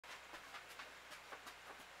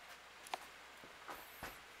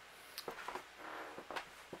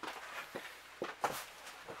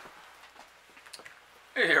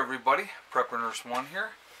Hey everybody, Prepper Nurse 1 here.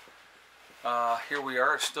 Here we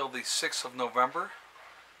are, it's still the 6th of November,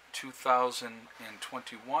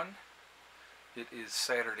 2021. It is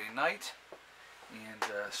Saturday night, and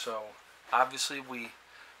so obviously we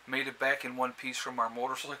made it back in one piece from our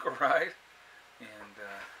motorcycle ride, and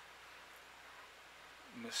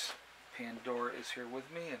Miss Pandora is here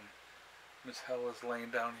with me, and Miss Hella is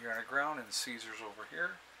laying down here on the ground, and Caesar's over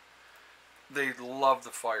here. They love the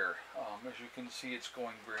fire. As you can see, it's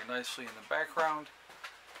going very nicely in the background,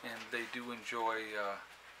 and they do enjoy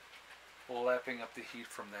lapping up the heat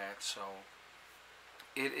from that. So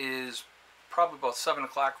it is probably about 7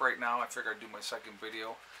 o'clock right now. I figured I'd do my second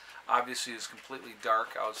video. Obviously, it's completely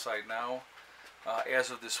dark outside now.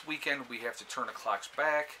 As of this weekend, we have to turn the clocks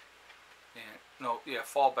back.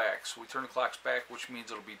 Fall back. So we turn the clocks back, which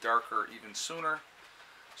means it'll be darker even sooner.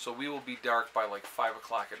 So we will be dark by like 5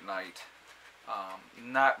 o'clock at night.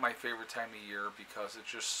 Not my favorite time of year because it's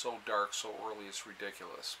just so dark so early, it's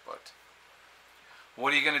ridiculous. But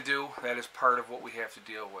what are you going to do? That is part of what we have to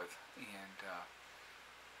deal with. And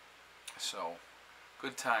so,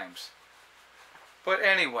 good times. But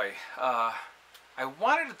anyway, I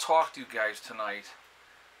wanted to talk to you guys tonight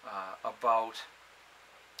about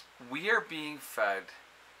we are being fed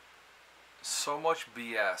so much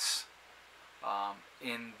BS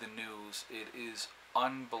in the news. It is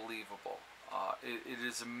unbelievable. It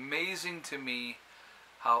is amazing to me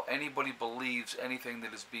how anybody believes anything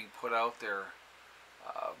that is being put out there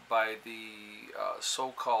by the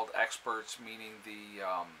so-called experts, meaning the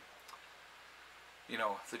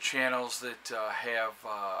the channels that have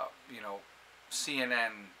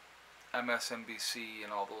CNN, MSNBC,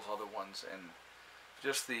 and all those other ones, and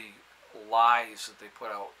just the lies that they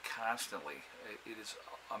put out constantly. It is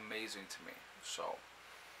amazing to me. So,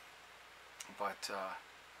 but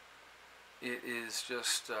it is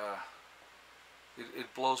just,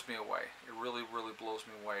 it blows me away. It really, really blows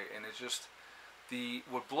me away. And it's just,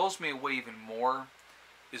 what blows me away even more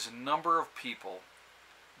is a number of people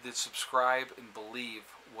that subscribe and believe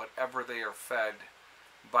whatever they are fed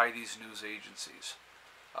by these news agencies.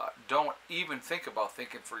 Don't even think about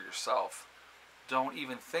thinking for yourself. Don't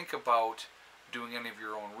even think about doing any of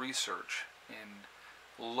your own research and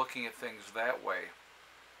looking at things that way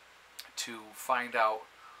to find out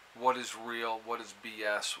what is real, what is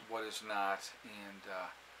BS, what is not,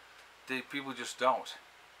 and people just don't.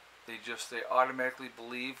 They automatically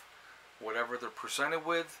believe whatever they're presented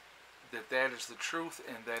with, that is the truth,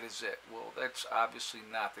 and that is it. Well, that's obviously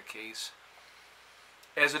not the case,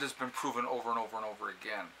 as it has been proven over and over and over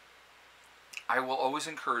again. I will always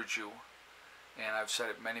encourage you, and I've said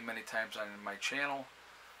it many, many times on my channel,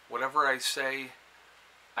 whatever I say,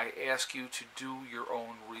 I ask you to do your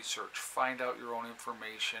own research, find out your own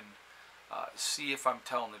information, see if I'm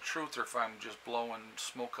telling the truth or if I'm just blowing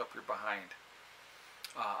smoke up your behind.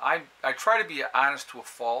 I try to be honest to a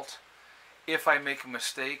fault. If I make a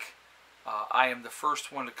mistake, I am the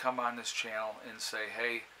first one to come on this channel and say,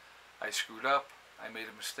 hey, I screwed up, I made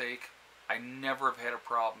a mistake. I never have had a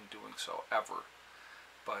problem doing so, ever.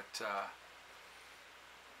 But,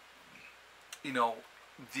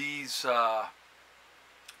 these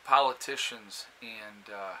politicians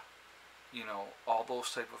and all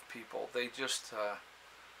those type of people, they just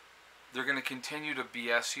they're going to continue to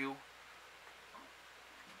BS you,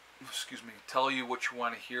 tell you what you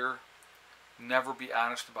want to hear, never be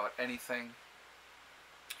honest about anything,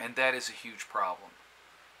 and that is a huge problem.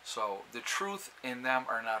 So the truth and them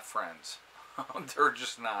are not friends. They're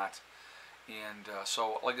just not. And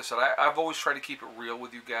so like I said, I've always tried to keep it real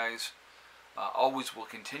with you guys. Always will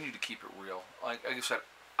continue to keep it real. Like I said,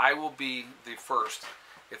 I will be the first.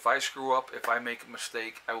 If I screw up, if I make a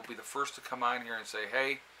mistake, I will be the first to come on here and say,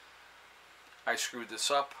 hey, I screwed this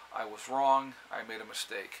up, I was wrong, I made a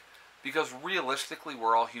mistake. Because realistically,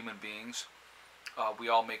 we're all human beings. We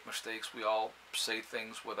all make mistakes. We all say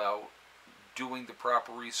things without doing the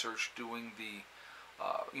proper research, doing the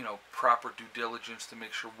proper due diligence to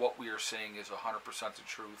make sure what we are saying is 100% the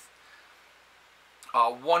truth.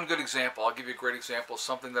 One good example, I'll give you a great example,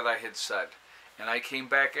 something that I had said. And I came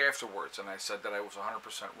back afterwards and I said that I was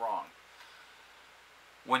 100% wrong.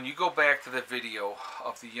 When you go back to the video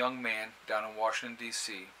of the young man down in Washington,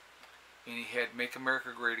 D.C., and he had Make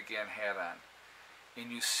America Great Again hat on,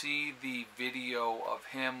 and you see the video of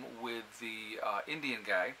him with the Indian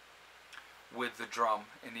guy with the drum,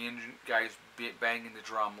 and the Indian guy is banging the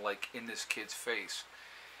drum like in this kid's face.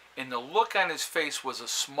 And the look on his face was a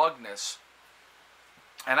smugness.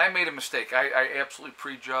 And I made a mistake. I absolutely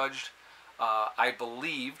prejudged. I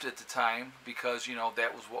believed at the time, because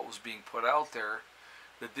that was what was being put out there,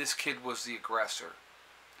 that this kid was the aggressor,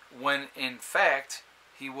 when in fact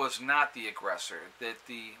he was not the aggressor, that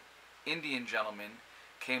the Indian gentleman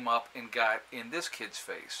came up and got in this kid's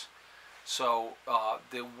face. So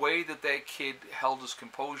the way that that kid held his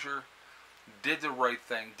composure, did the right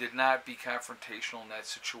thing, did not be confrontational in that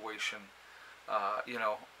situation, you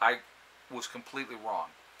know, I was completely wrong.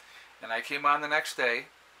 And I came on the next day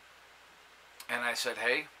and I said,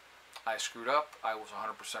 hey, I screwed up. I was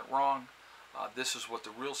 100% wrong. This is what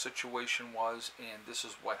the real situation was, and this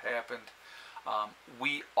is what happened.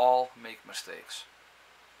 We all make mistakes.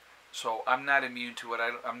 So I'm not immune to it.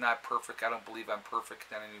 I'm not perfect. I don't believe I'm perfect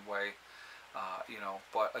in any way. You know,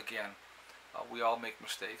 but again, we all make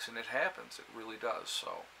mistakes, and it happens. It really does.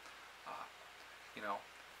 So, you know,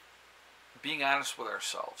 being honest with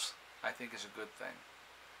ourselves, I think, is a good thing.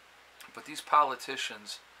 But these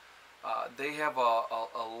politicians, they have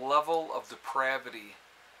a level of depravity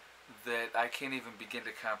that I can't even begin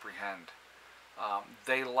to comprehend.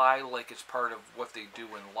 They lie like it's part of what they do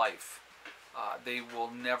in life. They will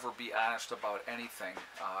never be honest about anything.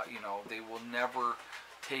 You know, they will never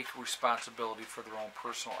take responsibility for their own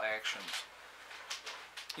personal actions.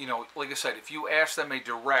 You know, like I said, if you ask them a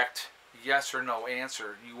direct yes or no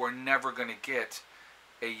answer, you are never going to get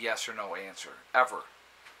a yes or no answer, ever.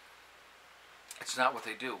 It's not what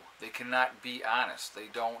they do. They cannot be honest. They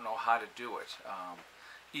don't know how to do it.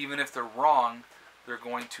 Even if they're wrong, they're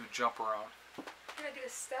going to jump around. I'm going to do a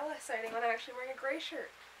Stella sighting when I'm actually wearing a gray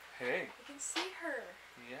shirt. Hey. You can see her.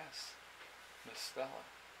 Yes. Miss Stella.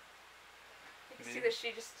 You can see that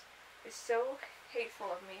she just is so hateful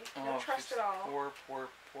of me. No trust at all. Poor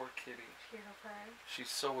kitty. Hero prime. She's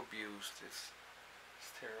so abused. It's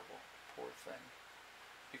terrible. Poor thing.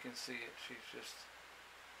 You can see it. She's just...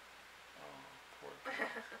 Oh, poor girl.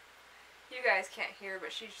 You guys can't hear,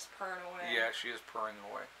 but she's just purring away. Yeah, she is purring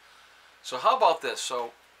away. So how about this?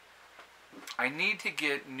 So I need to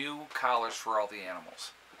get new collars for all the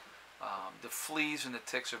animals. The fleas and the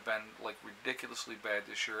ticks have been like ridiculously bad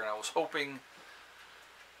this year, and I was hoping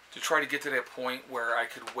to try to get to that point where I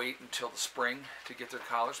could wait until the spring to get their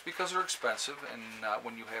collars, because they're expensive, and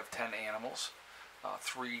when you have 10 animals,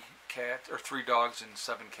 3 dogs and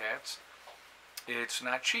 7 cats, it's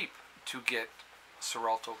not cheap to get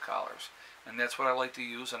Seralto collars. And that's what I like to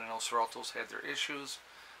use, and I know Seralto's had their issues,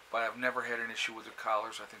 but I've never had an issue with their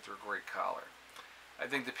collars. I think they're a great collar. I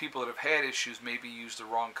think the people that have had issues maybe used the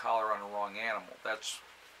wrong collar on the wrong animal. That's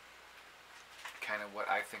kind of what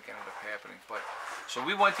I think ended up happening. But so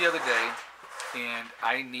we went the other day, and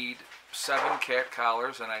I need 7 cat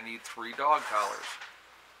collars and I need 3 dog collars.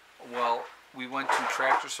 Well, we went to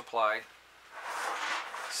Tractor Supply.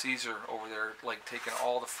 Caesar over there, like, taking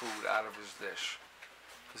all the food out of his dish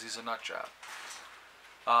because he's a nut job.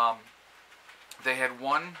 They had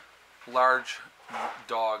 1 large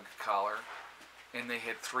dog collar, and they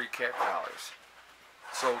had 3 cat collars.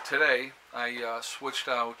 So today I switched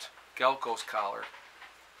out Gelco's collar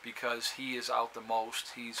because he is out the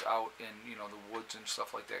most. He's out in, you know, the woods and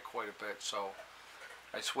stuff like that quite a bit. So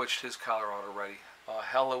I switched his collar out already.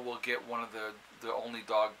 Hella will get one of the only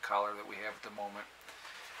dog collar that we have at the moment.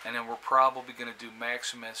 And then we're probably going to do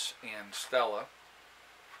Maximus and Stella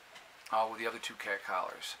with the other 2 cat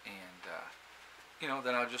collars. And, you know,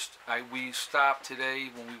 then we stopped today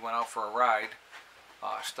when we went out for a ride,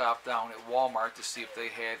 stopped down at Walmart to see if they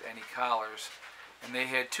had any collars. And they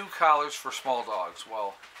had 2 collars for small dogs.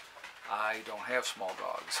 Well, I don't have small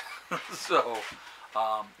dogs. So,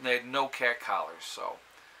 they had no cat collars. So,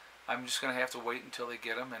 I'm just going to have to wait until they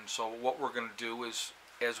get them. And so what we're going to do is,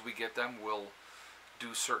 as we get them, we'll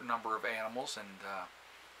do a certain number of animals, and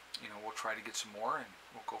you know, we'll try to get some more, and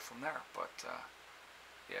we'll go from there. But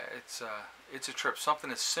yeah, it's a trip. Something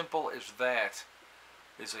as simple as that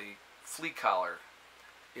is a flea collar.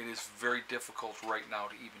 It is very difficult right now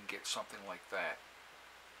to even get something like that.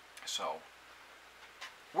 So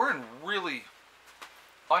we're in really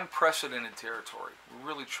unprecedented territory. We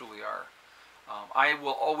really truly are. I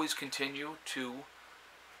will always continue to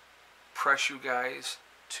press you guys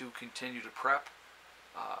to continue to prep.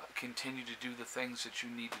 Continue to do the things that you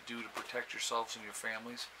need to do to protect yourselves and your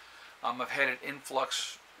families. I've had an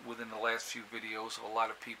influx within the last few videos of a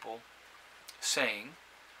lot of people saying,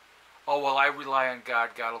 oh, well, I rely on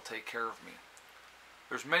God, God will take care of me.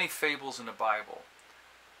 There's many fables in the Bible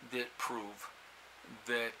that prove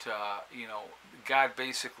that, you know, God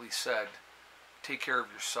basically said, take care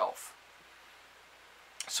of yourself.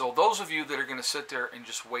 So those of you that are going to sit there and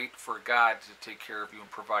just wait for God to take care of you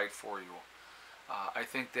and provide for you, I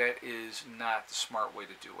think that is not the smart way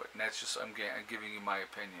to do it. And that's just, I'm giving you my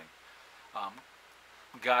opinion.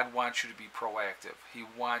 God wants you to be proactive. He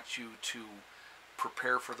wants you to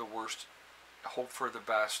prepare for the worst, hope for the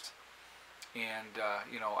best, And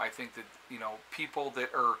I think that people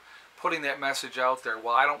that are putting that message out there,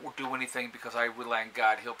 well, I don't do anything because I rely on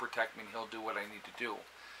God. He'll protect me and He'll do what I need to do.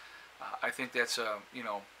 I think that's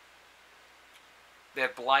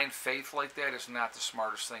that blind faith like that is not the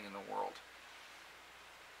smartest thing in the world.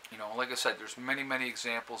 Like I said, there's many, many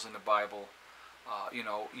examples in the Bible.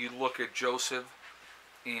 You look at Joseph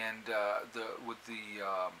and the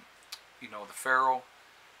Pharaoh,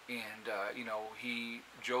 and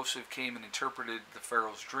Joseph came and interpreted the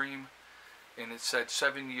Pharaoh's dream, and it said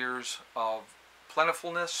 7 years of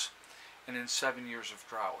plentifulness and then 7 years of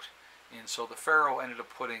drought. And so the Pharaoh ended up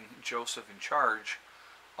putting Joseph in charge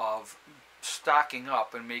of stocking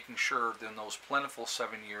up and making sure that in those plentiful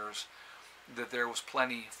 7 years that there was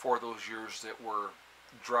plenty for those years that were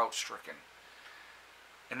drought stricken.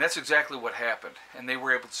 And that's exactly what happened. And they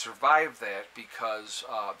were able to survive that because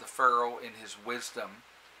the Pharaoh, in his wisdom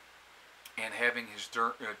and having his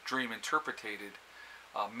dream interpreted,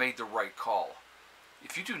 made the right call.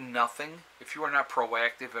 If you do nothing, if you are not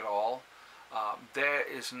proactive at all, that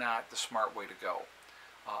is not the smart way to go.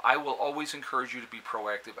 I will always encourage you to be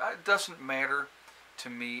proactive. It doesn't matter to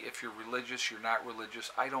me if you're religious, you're not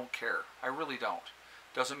religious. I don't care. I really don't.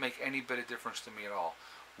 It doesn't make any bit of difference to me at all.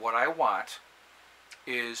 What I want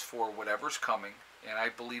is for whatever's coming, and I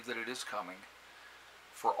believe that it is coming,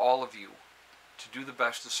 for all of you to do the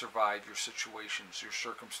best to survive your situations, your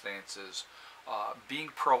circumstances. Being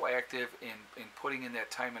proactive in putting in that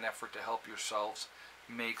time and effort to help yourselves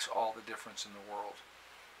makes all the difference in the world.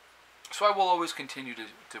 So I will always continue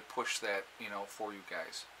to push that, for you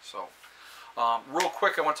guys. So, real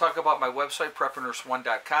quick, I want to talk about my website,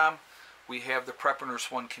 PrepperNurse1.com. We have the Prepper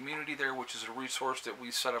Nurse 1 community there, which is a resource that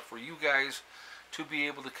we set up for you guys to be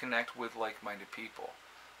able to connect with like-minded people.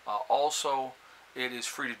 Also, it is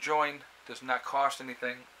free to join, does not cost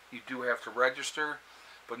anything. You do have to register,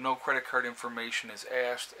 but no credit card information is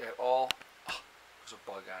asked at all. Oh, there's a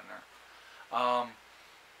bug on there.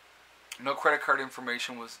 No credit card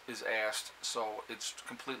information is asked, so it's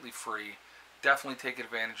completely free. Definitely take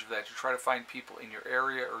advantage of that. You try to find people in your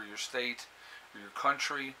area or your state or your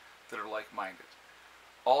country that are like-minded.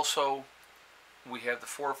 Also, we have the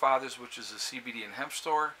Forefathers, which is a CBD and hemp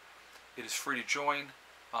store. It is free to join.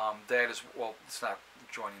 That is, well, it's not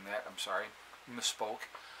joining that, I'm sorry, misspoke.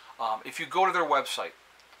 If you go to their website,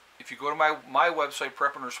 if you go to my website,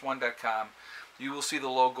 PrepperNurse1.com, you will see the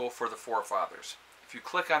logo for the Forefathers. If you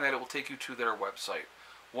click on that, it will take you to their website.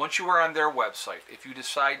 Once you are on their website, if you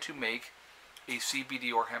decide to make a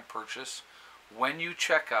CBD or hemp purchase, when you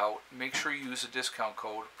check out, make sure you use the discount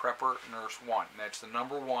code PrepperNurse1. That's the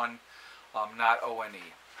number 1, not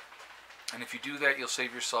ONE. And if you do that, you'll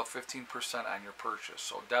save yourself 15% on your purchase.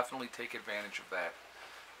 So definitely take advantage of that.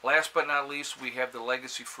 Last but not least, we have the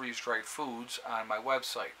Legacy freeze-dried foods on my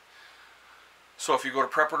website. So if you go to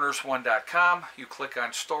PrepperNurse1.com, you click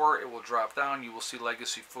on store, it will drop down, you will see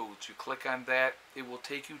Legacy Foods. You click on that, it will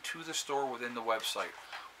take you to the store within the website.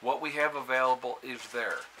 What we have available is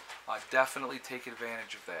there. Definitely take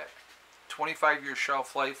advantage of that. 25-year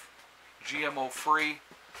shelf life, GMO free.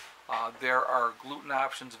 There are gluten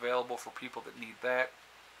options available for people that need that.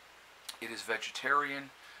 It is vegetarian,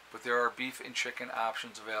 but there are beef and chicken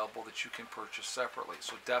options available that you can purchase separately.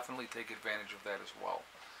 So definitely take advantage of that as well.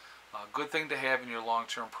 Good thing to have in your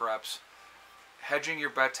long-term preps. Hedging your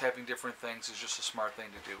bets, having different things is just a smart thing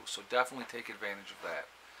to do. So definitely take advantage of that.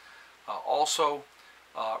 Also,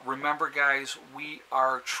 remember guys, we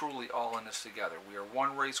are truly all in this together. We are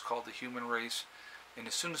one race called the human race. And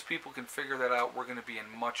as soon as people can figure that out, we're going to be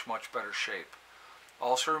in much, much better shape.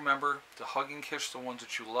 Also remember to hug and kiss the ones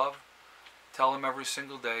that you love. Tell them every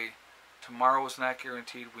single day, tomorrow is not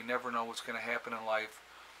guaranteed. We never know what's going to happen in life.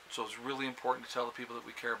 So it's really important to tell the people that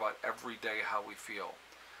we care about every day how we feel.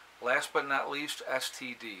 Last but not least,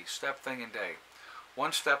 STD, step, thing, and day.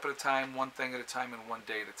 One step at a time, one thing at a time, and one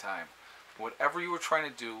day at a time. Whatever you were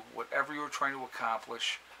trying to do, whatever you were trying to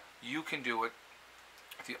accomplish, you can do it.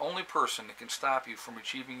 The only person that can stop you from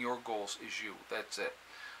achieving your goals is you. That's it.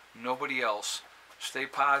 Nobody else. Stay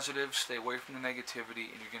positive, stay away from the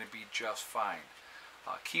negativity, and you're going to be just fine.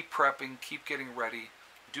 Keep prepping, keep getting ready.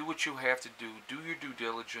 Do what you have to do. Do your due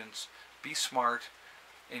diligence. Be smart,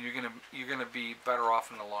 and you're gonna be better off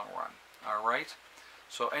in the long run. All right.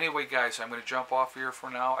 So anyway, guys, I'm going to jump off here for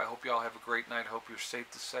now. I hope you all have a great night. I hope you're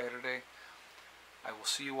safe this Saturday. I will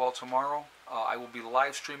see you all tomorrow. I will be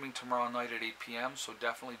live streaming tomorrow night at 8 p.m. So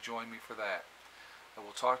definitely join me for that. I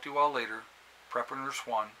will talk to you all later. Prepper Nurse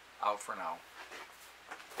 1 out for now.